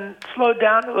road and slowed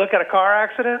down to look at a car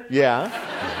accident? Yeah.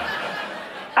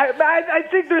 I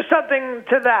think there's something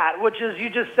to that, which is you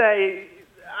just say,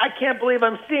 I can't believe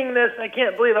I'm seeing this, I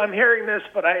can't believe I'm hearing this,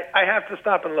 but I have to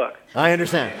stop and look. I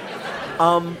understand.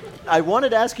 I wanted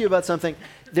to ask you about something.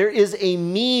 There is a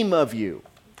meme of you,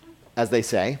 as they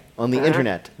say, on the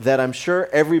internet that I'm sure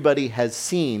everybody has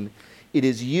seen. It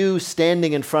is you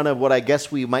standing in front of what I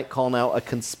guess we might call now a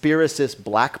conspiracist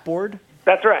blackboard.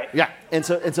 That's right. Yeah. And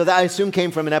so that I assume came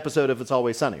from an episode of It's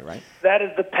Always Sunny, right? That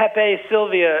is the Pepe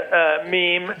Sylvia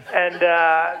meme, and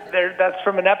that's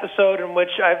from an episode in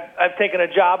which I've taken a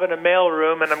job in a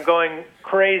mailroom and I'm going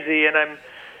crazy and I'm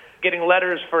getting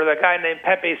letters for the guy named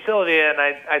Pepe Sylvia, and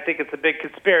I think it's a big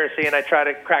conspiracy, and I try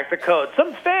to crack the code.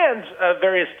 Some fans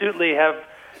very astutely have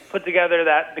put together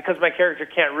that because my character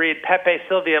can't read, Pepe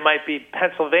Sylvia might be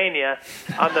Pennsylvania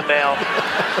on the mail.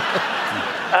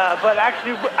 But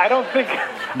actually,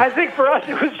 I think for us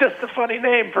it was just a funny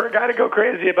name for a guy to go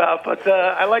crazy about, but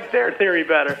I like their theory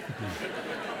better.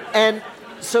 And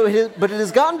so, it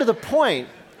has gotten to the point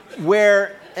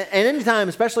where, and anytime,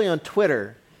 especially on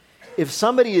Twitter, if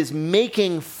somebody is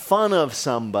making fun of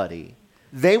somebody,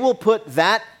 they will put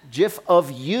that GIF of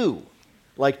you,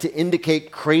 like to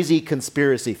indicate crazy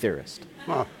conspiracy theorist.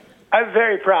 Huh. I'm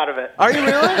very proud of it. Are you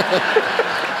really?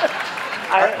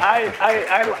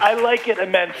 I like it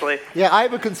immensely. Yeah, I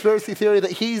have a conspiracy theory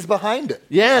that he's behind it.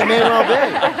 Yeah, it may well be.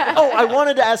 Oh, I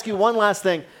wanted to ask you one last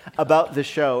thing about the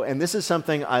show, and this is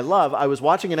something I love. I was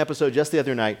watching an episode just the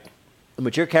other night in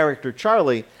which your character,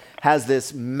 Charlie, has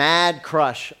this mad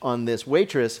crush on this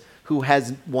waitress who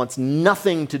wants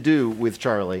nothing to do with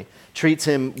Charlie, treats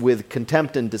him with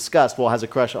contempt and disgust while has a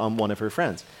crush on one of her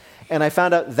friends. And I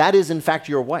found out that is, in fact,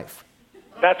 your wife.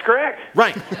 That's correct.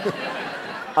 Right.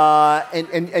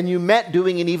 And you met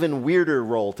doing an even weirder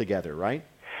role together, right?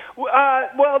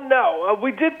 Well, no.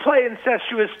 We did play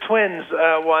incestuous twins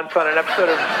once on an episode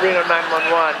of Reno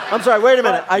 911. I'm sorry, wait a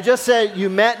minute. I just said you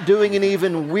met doing an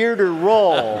even weirder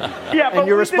role. Yeah, but and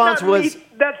your response was...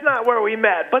 That's not where we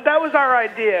met, but that was our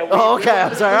idea. I'm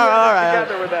sorry. All right.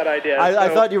 Together with that idea. I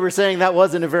thought you were saying that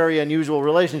wasn't a very unusual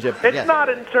relationship. It's not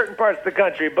in certain parts of the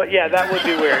country, but yeah, that would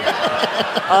be weird.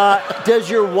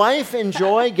 Does your wife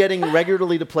enjoy getting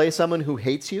regularly to play someone who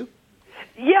hates you?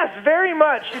 Yes, very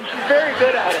much, and she's very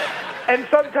good at it. And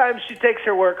sometimes she takes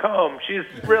her work home. She's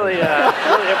really a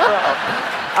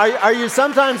pro. Are you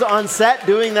sometimes on set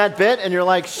doing that bit, and you're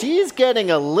like, she's getting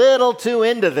a little too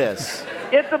into this?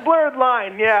 It's a blurred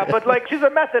line, yeah, but like she's a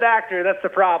method actor. That's the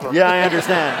problem. Yeah, I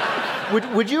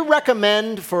understand. Would you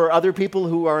recommend for other people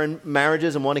who are in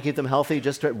marriages and want to keep them healthy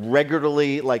just to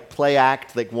regularly like play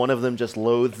act like one of them just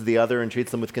loathes the other and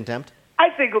treats them with contempt? I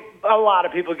think a lot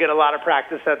of people get a lot of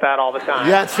practice at that all the time.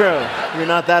 Yeah, that's true. You're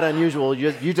not that unusual.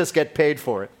 You just get paid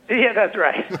for it. Yeah, that's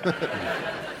right.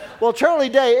 Well, Charlie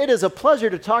Day, it is a pleasure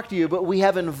to talk to you, but we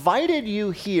have invited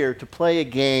you here to play a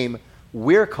game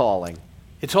we're calling...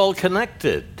 It's all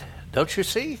connected, don't you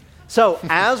see? So,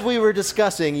 as we were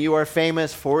discussing, you are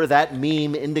famous for that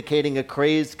meme indicating a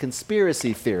crazed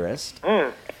conspiracy theorist.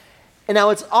 And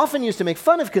now it's often used to make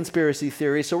fun of conspiracy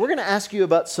theories, so we're going to ask you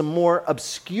about some more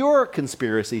obscure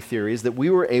conspiracy theories that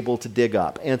we were able to dig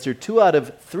up. Answer 2 out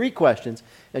of 3 questions,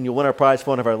 and you'll win our prize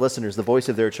for one of our listeners, the voice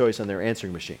of their choice on their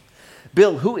answering machine.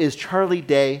 Bill, who is Charlie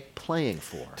Day playing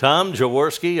for? Tom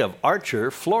Jaworski of Archer,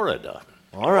 Florida.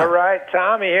 All right,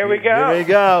 Tommy, here we go. Here we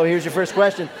go. Here's your first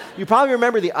question. You probably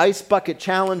remember the Ice Bucket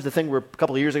Challenge, the thing where a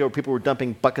couple of years ago people were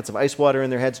dumping buckets of ice water in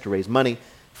their heads to raise money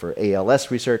for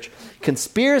ALS research.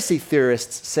 Conspiracy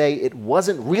theorists say it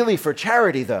wasn't really for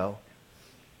charity, though.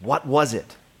 What was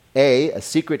it? A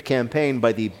secret campaign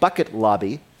by the bucket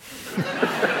lobby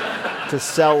to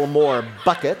sell more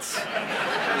buckets.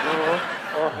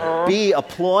 B, a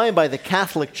ploy by the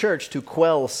Catholic Church to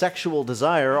quell sexual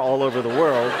desire all over the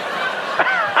world.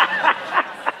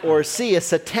 Or C, a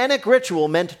satanic ritual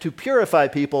meant to purify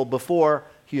people before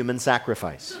human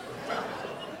sacrifice.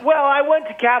 Well, I went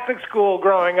to Catholic school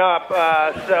growing up,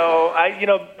 so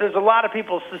there's a lot of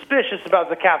people suspicious about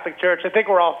the Catholic Church. I think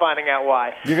we're all finding out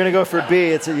why. You're going to go for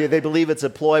B. They believe it's a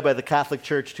ploy by the Catholic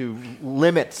Church to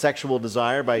limit sexual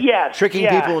desire by tricking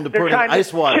people into putting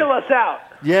ice water. Chill us out.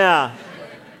 Yeah.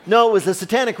 No, it was the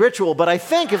satanic ritual, but I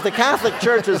think if the Catholic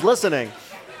Church is listening,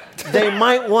 they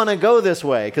might want to go this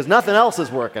way, because nothing else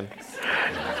is working.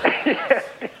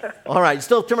 All right,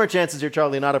 still 2 more chances here,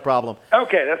 Charlie, not a problem.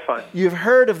 Okay, that's fine. You've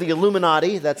heard of the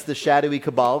Illuminati. That's the shadowy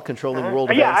cabal controlling world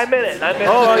events. Yeah, I'm in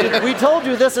it. We told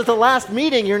you this at the last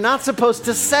meeting. You're not supposed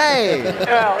to say.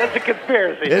 Well, it's a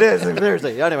conspiracy. It is a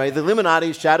conspiracy. Anyway, the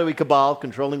Illuminati, shadowy cabal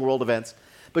controlling world events.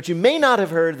 But you may not have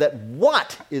heard that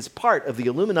what is part of the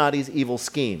Illuminati's evil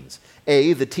schemes?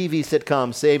 A, the TV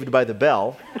sitcom Saved by the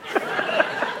Bell.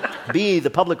 B, the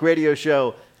public radio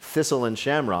show Thistle and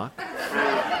Shamrock.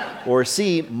 Or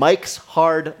C, Mike's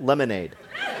Hard Lemonade.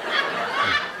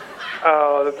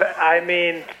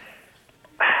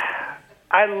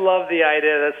 I love the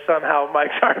idea that somehow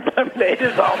Mike's Hard Lemonade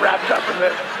is all wrapped up in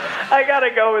this. I gotta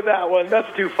go with that one.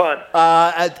 That's too fun.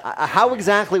 How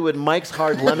exactly would Mike's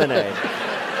Hard Lemonade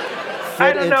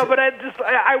I don't know, but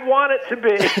I want it to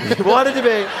be. You want it to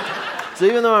be. So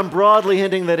even though I'm broadly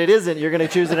hinting that it isn't, you're going to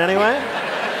choose it anyway?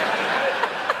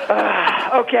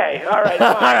 Okay, all right.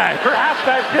 All right. Perhaps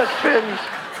I've just been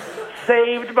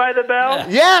saved by the bell?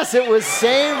 Yes, it was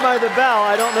Saved by the Bell.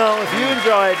 I don't know if you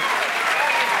enjoyed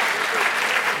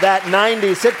that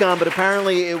 90s sitcom, but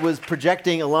apparently it was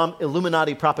projecting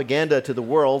Illuminati propaganda to the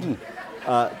world.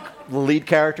 The lead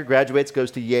character graduates,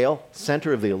 goes to Yale,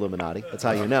 center of the Illuminati. That's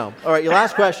how you know. All right, your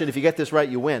last question. If you get this right,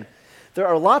 you win. There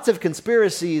are lots of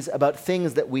conspiracies about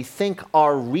things that we think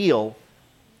are real,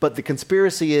 but the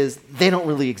conspiracy is they don't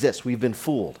really exist. We've been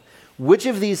fooled. Which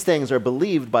of these things are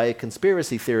believed by a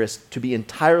conspiracy theorist to be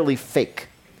entirely fake?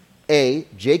 A,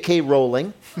 J.K.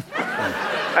 Rowling,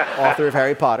 author of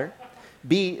Harry Potter.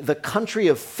 B, the country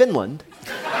of Finland.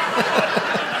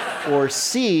 Or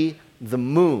C, the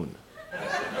moon.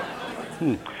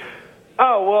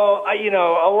 Oh, well,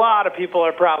 a lot of people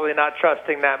are probably not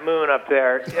trusting that moon up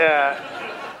there.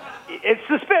 It's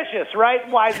suspicious, right?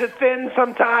 Why is it thin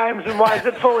sometimes, and why is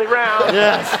it fully round?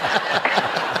 Yes.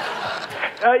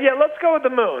 Yeah, let's go with the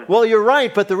moon. Well, you're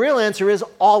right, but the real answer is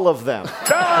all of them.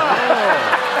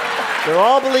 Oh. They're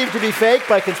all believed to be fake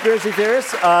by conspiracy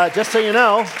theorists. Just so you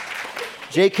know,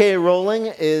 J.K. Rowling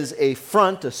is a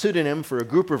pseudonym for a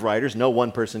group of writers. No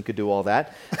one person could do all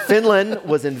that. Finland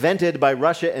was invented by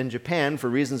Russia and Japan for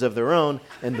reasons of their own,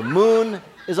 and the moon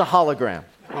is a hologram.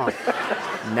 Oh.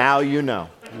 Now you know.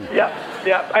 Yeah.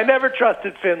 I never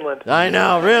trusted Finland. I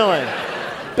know, really.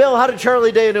 Bill, how did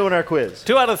Charlie Day do in our quiz?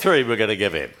 2 out of 3 we're going to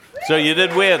give him. So you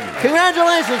did win.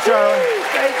 Congratulations, Charlie.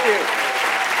 Thank you.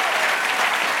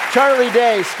 Charlie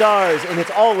Day stars in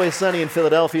It's Always Sunny in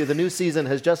Philadelphia. The new season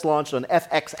has just launched on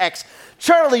FXX.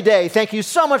 Charlie Day, thank you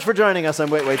so much for joining us on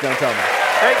Wait, Don't Tell Me.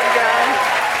 Thank you, guys.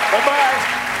 Bye-bye.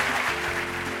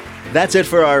 That's it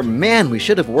for our Man, We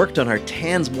Should Have Worked on Our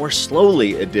Tans More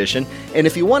Slowly edition. And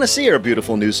if you want to see our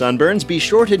beautiful new sunburns, be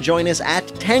sure to join us at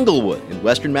Tanglewood in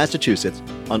Western Massachusetts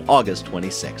on August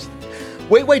 26th.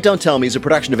 Wait, Don't Tell Me is a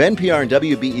production of NPR and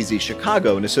WBEZ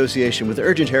Chicago in association with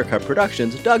Urgent Haircut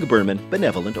Productions, Doug Berman,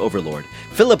 Benevolent Overlord.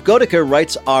 Philip Goedicke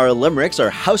writes our limericks. Our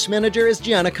house manager is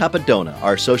Gianna Capadona.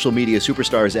 Our social media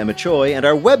superstar is Emma Choi, and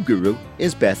our web guru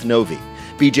is Beth Novi.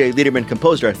 BJ Liederman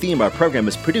composed our theme. Our program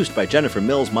is produced by Jennifer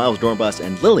Mills, Miles Dornbus,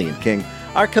 and Lillian King.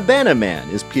 Our cabana man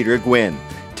is Peter Gwynn.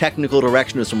 Technical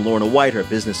direction is from Lorna White. Our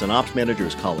business and ops manager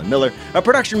is Colin Miller. Our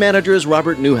production manager is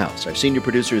Robert Newhouse. Our senior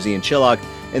producer is Ian Chillog.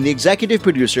 And the executive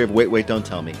producer of Wait, Don't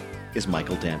Tell Me is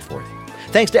Michael Danforth.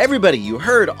 Thanks to everybody you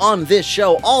heard on this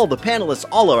show, all the panelists,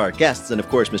 all of our guests, and of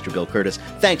course, Mr. Bill Curtis.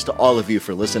 Thanks to all of you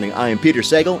for listening. I am Peter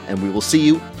Sagal, and we will see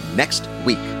you next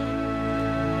week.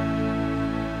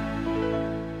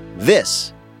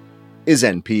 This is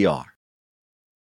NPR.